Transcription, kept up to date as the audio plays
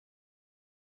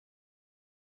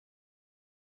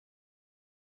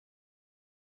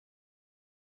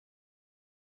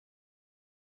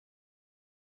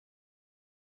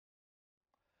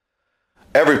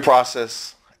Every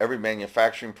process, every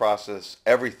manufacturing process,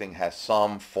 everything has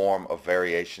some form of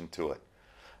variation to it.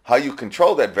 How you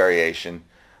control that variation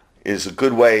is a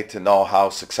good way to know how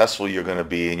successful you're going to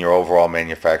be in your overall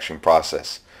manufacturing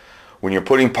process. When you're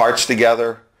putting parts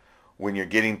together, when you're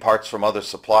getting parts from other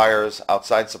suppliers,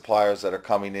 outside suppliers that are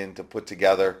coming in to put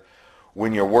together,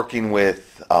 when you're working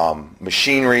with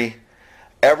machinery,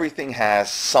 everything has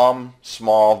some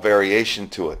small variation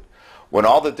to it. When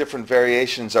all the different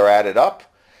variations are added up,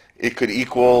 it could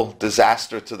equal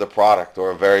disaster to the product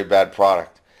or a very bad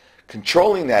product.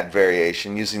 Controlling that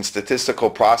variation using statistical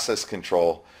process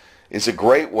control is a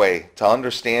great way to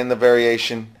understand the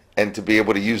variation and to be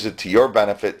able to use it to your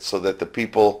benefit so that the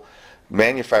people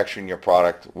manufacturing your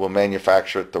product will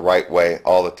manufacture it the right way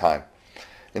all the time.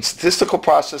 And statistical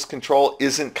process control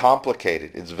isn't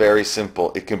complicated. It's very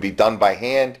simple. It can be done by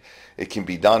hand. It can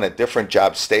be done at different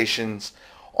job stations.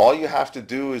 All you have to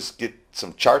do is get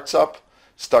some charts up,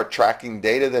 start tracking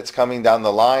data that's coming down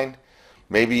the line.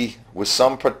 Maybe with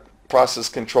some process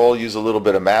control, use a little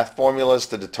bit of math formulas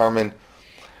to determine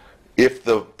if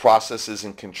the process is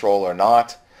in control or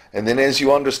not. And then as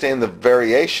you understand the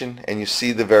variation and you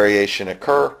see the variation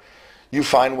occur, you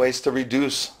find ways to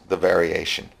reduce the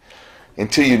variation.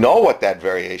 Until you know what that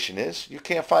variation is, you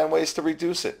can't find ways to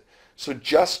reduce it. So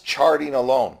just charting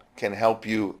alone can help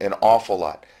you an awful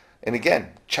lot. And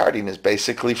again, charting is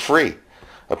basically free.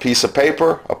 A piece of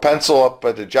paper, a pencil up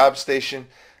at the job station,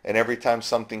 and every time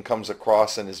something comes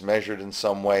across and is measured in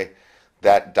some way,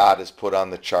 that dot is put on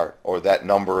the chart or that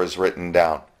number is written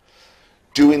down.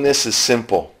 Doing this is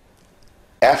simple.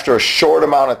 After a short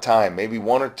amount of time, maybe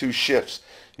 1 or 2 shifts,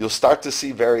 you'll start to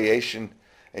see variation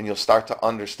and you'll start to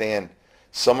understand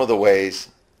some of the ways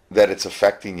that it's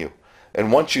affecting you.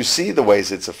 And once you see the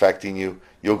ways it's affecting you,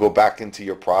 you'll go back into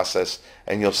your process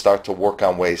and you'll start to work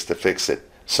on ways to fix it.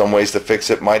 Some ways to fix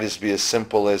it might just be as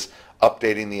simple as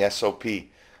updating the SOP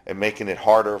and making it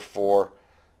harder for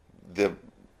the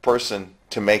person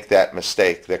to make that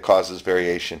mistake that causes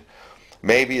variation.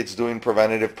 Maybe it's doing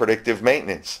preventative predictive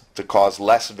maintenance to cause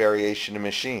less variation in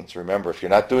machines. Remember, if you're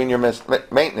not doing your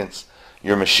maintenance,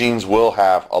 your machines will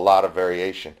have a lot of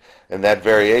variation. And that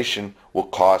variation will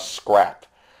cause scrap.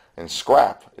 And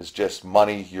scrap is just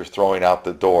money you're throwing out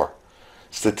the door.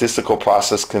 Statistical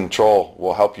process control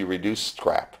will help you reduce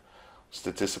scrap.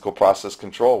 Statistical process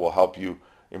control will help you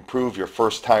improve your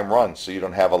first time run so you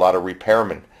don't have a lot of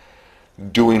repairmen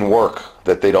doing work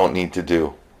that they don't need to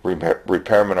do.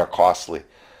 Repairmen are costly.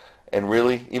 And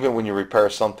really, even when you repair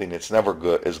something, it's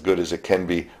never as good as it can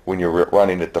be when you're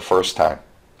running it the first time.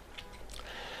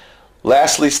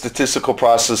 Lastly, statistical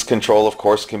process control, of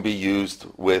course, can be used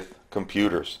with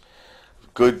computers.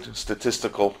 Good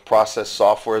statistical process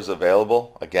software is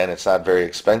available. Again, it's not very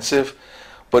expensive,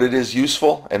 but it is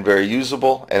useful and very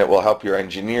usable, and it will help your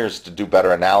engineers to do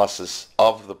better analysis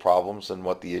of the problems and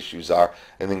what the issues are,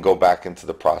 and then go back into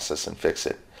the process and fix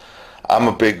it. I'm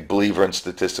a big believer in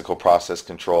statistical process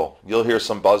control. You'll hear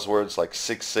some buzzwords like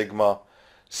Six Sigma,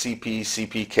 CP,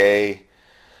 CPK,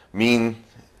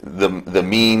 the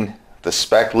mean, the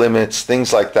spec limits,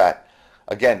 things like that.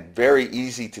 Again, very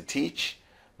easy to teach,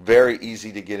 very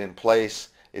easy to get in place.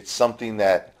 It's something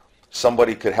that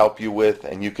somebody could help you with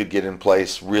and you could get in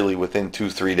place really within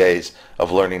 2-3 days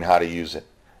of learning how to use it.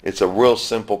 It's a real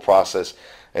simple process,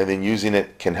 and then using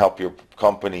it can help your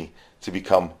company to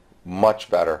become much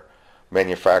better,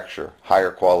 manufacture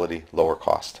higher quality, lower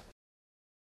cost.